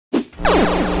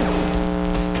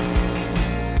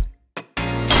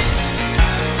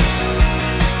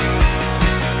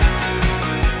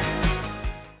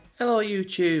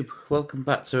YouTube, welcome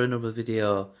back to another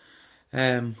video.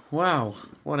 Wow,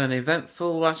 what an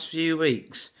eventful last few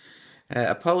weeks.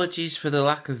 Apologies for the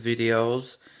lack of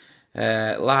videos.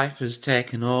 Life has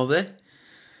taken over.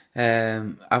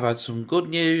 I've had some good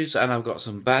news and I've got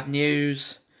some bad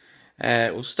news.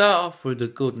 We'll start off with the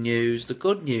good news. The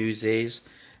good news is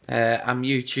I'm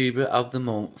YouTuber of the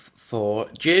month for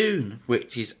June,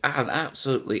 which is an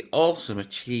absolutely awesome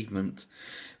achievement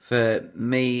for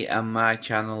me and my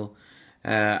channel.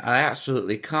 I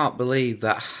absolutely can't believe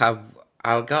that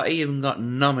I even got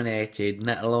nominated,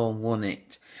 let alone won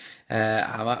it.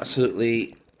 I'm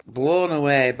absolutely blown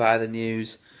away by the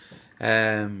news.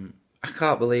 I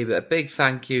can't believe it. A big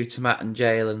thank you to Matt and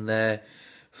Jalen there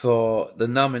for the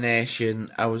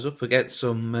nomination. I was up against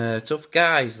some tough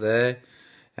guys there.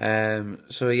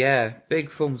 So yeah, big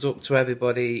thumbs up to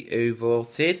everybody who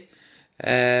voted.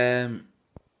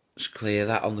 Just clear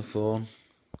that on the phone.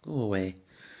 Go away.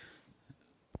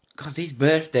 God, these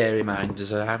birthday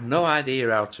reminders, I have no idea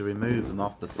how to remove them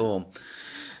off the phone.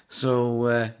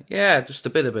 So, yeah, just a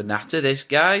bit of a natter this,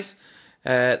 guys.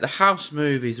 The house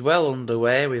move is well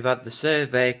underway. We've had the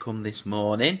survey come this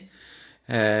morning.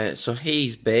 So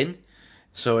he's been.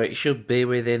 So it should be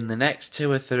within the next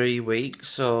 2 or 3 weeks.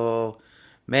 So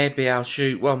maybe I'll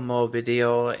shoot one more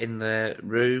video in the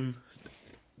room.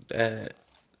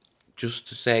 Just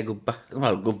to say goodbye,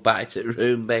 well, goodbye to the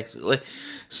room basically.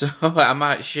 So I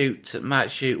might shoot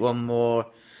one more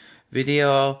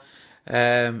video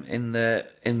in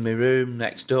my room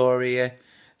next door here.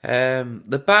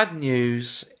 The bad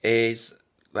news is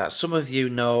that some of you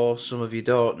know, some of you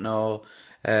don't know.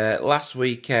 Last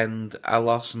weekend I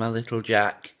lost my little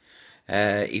Jack.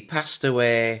 He passed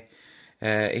away.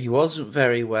 He wasn't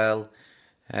very well.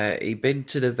 He'd been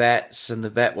to the vets and the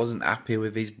vet wasn't happy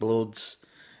with his bloods.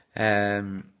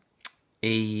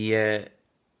 He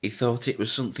thought it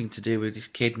was something to do with his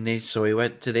kidneys, so he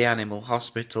went to the animal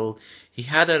hospital. He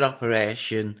had an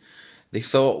operation. They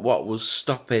thought what was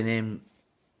stopping him,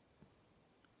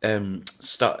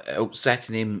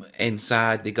 upsetting him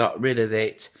inside. They got rid of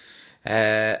it,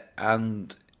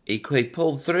 and he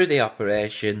pulled through the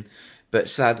operation, but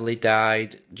sadly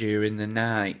died during the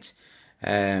night.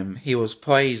 He was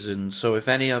poisoned, so if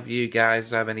any of you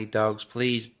guys have any dogs,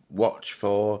 please watch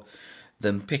for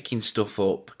them picking stuff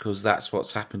up, because that's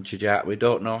what's happened to Jack. We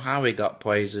don't know how he got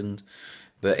poisoned,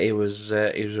 but he was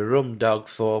a rum dog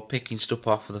for picking stuff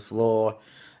off of the floor,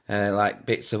 like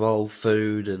bits of old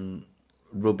food and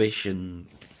rubbish, and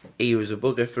he was a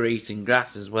bugger for eating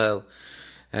grass as well.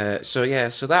 So yeah,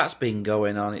 so that's been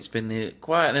going on. It's been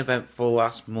quite an eventful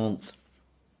last month.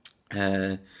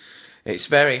 It's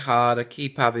very hard. I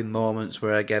keep having moments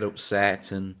where I get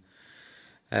upset, and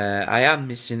I am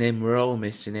missing him. We're all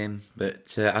missing him,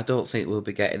 but I don't think we'll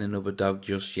be getting another dog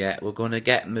just yet. We're going to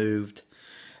get moved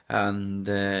and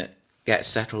get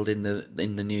settled in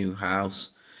the new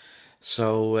house.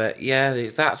 So yeah,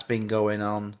 that's been going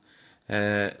on.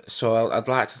 So I'd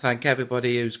like to thank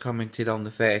everybody who's commented on the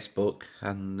Facebook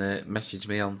and messaged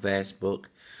me on Facebook.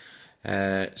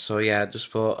 So yeah, I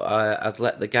just thought I'd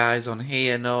let the guys on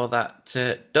here know that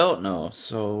don't know.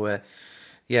 So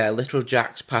yeah, little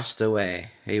Jack's passed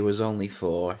away. He was only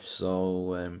 4,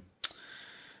 so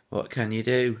what can you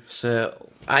do? So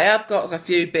I have got a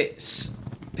few bits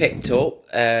picked up.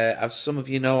 As some of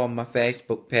you know on my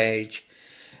Facebook page,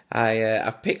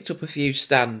 I've picked up a few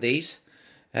standees,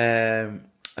 a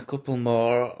couple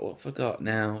more. What I forgot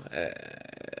now?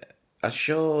 I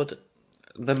showed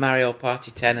the Mario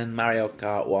Party 10 and Mario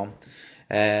Kart 1.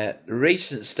 The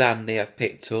recent standee I've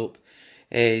picked up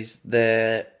is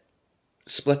the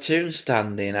Splatoon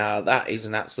standee. Now that is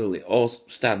an absolutely awesome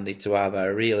standee to have. I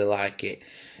really like it.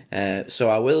 So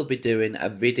I will be doing a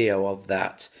video of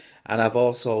that. And I've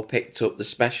also picked up the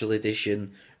special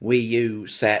edition Wii U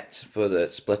set for the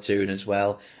Splatoon as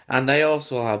well. And I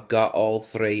also have got all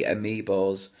 3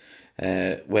 amiibos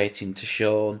waiting to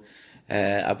shown.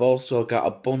 I've also got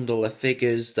a bundle of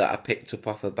figures that I picked up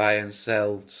off a buy and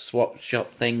sell swap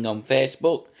shop thing on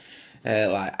Facebook.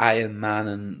 Like Iron Man,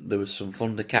 and there was some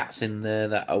Thundercats in there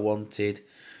that I wanted,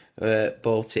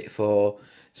 bought it for.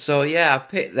 So yeah, I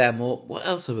picked them up. What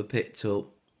else have I picked up?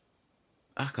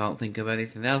 I can't think of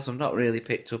anything else. I've not really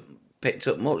picked up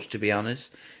much, to be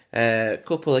honest. A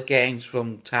couple of games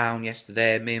from town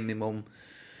yesterday. Me and my mum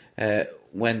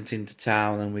went into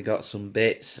town and we got some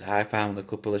bits. I found a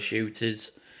couple of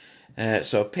shooters,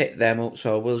 so I picked them up.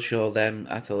 So I will show them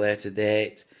at a later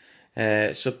date.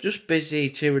 So just busy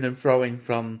toing and froing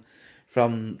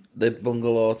from the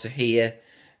bungalow to here,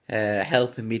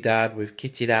 helping me dad. We've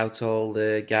kitted out all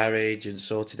the garage and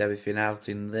sorted everything out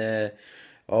in there.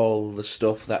 All the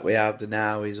stuff that we have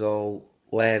now is all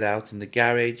laid out in the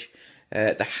garage.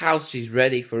 The house is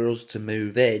ready for us to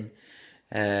move in.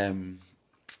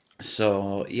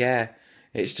 So yeah,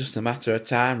 it's just a matter of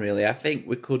time really. I think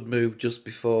we could move just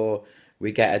before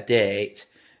we get a date,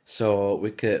 so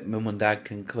Mum and Dad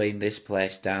can clean this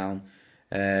place down,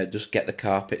 just get the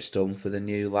carpets done for the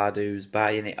new lad who's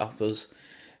buying it off us,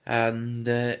 and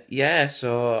yeah,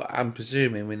 so I'm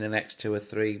presuming in the next 2 or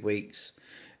 3 weeks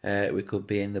we could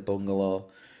be in the bungalow.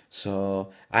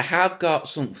 So I have got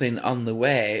something on the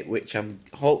way, which I'm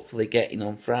hopefully getting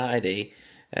on Friday.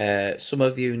 Some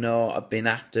of you know I've been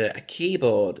after a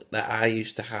keyboard that I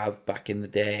used to have back in the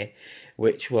day,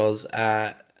 which was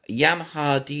a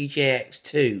Yamaha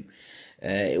DJX2.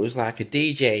 It was like a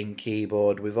DJing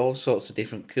keyboard with all sorts of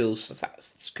different cool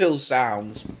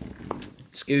sounds,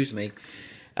 excuse me,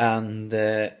 and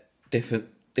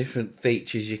different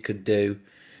features you could do.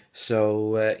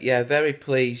 So yeah, very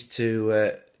pleased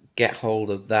to get hold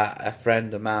of that. A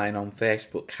friend of mine on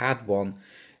Facebook had one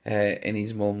in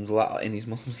his mum's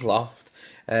loft.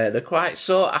 They're quite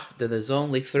sought after. There's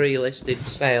only 3 listed for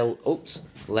sale. Oops,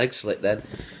 leg slip then.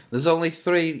 There's only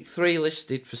three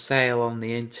listed for sale on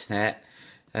the internet.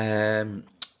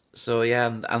 So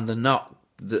yeah, and they're not.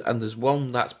 And there's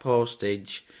one that's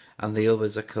postage, and the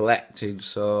others are collected.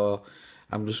 So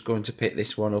I'm just going to pick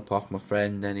this one up off my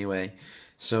friend anyway.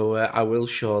 So I will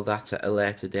show that at a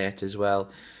later date as well.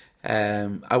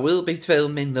 I will be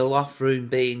filming the loft room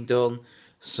being done,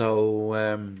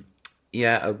 so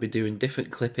yeah, I'll be doing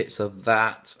different clippets of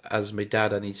that as my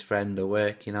dad and his friend are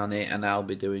working on it, and I'll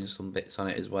be doing some bits on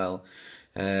it as well.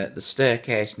 The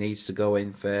staircase needs to go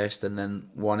in first, and then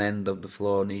one end of the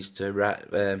floor needs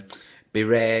to be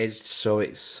raised so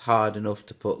it's hard enough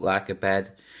to put like a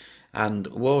bed and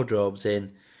wardrobes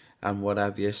in and what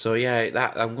have you. So yeah,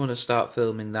 that I'm going to start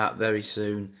filming that very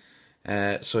soon.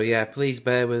 So yeah, please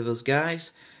bear with us,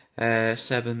 guys.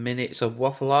 7 minutes of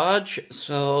waffleage,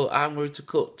 so I'm going to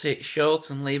cut it short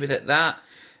and leave it at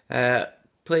that.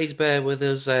 Please bear with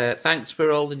us. Thanks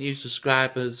for all the new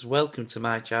subscribers. Welcome to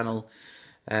my channel.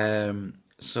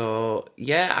 So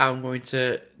yeah, I'm going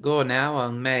to go now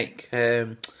and make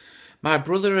my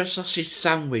brother a sausage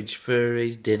sandwich for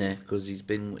his dinner, because he's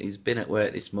been at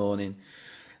work this morning,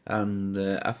 and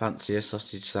I fancy a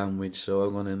sausage sandwich, so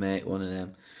I'm going to make one of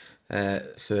them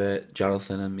for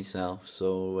Jonathan and myself.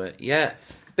 So yeah,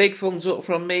 big thumbs up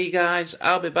from me, guys.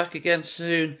 I'll be back again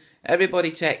soon.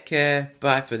 Everybody take care.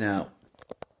 Bye for now.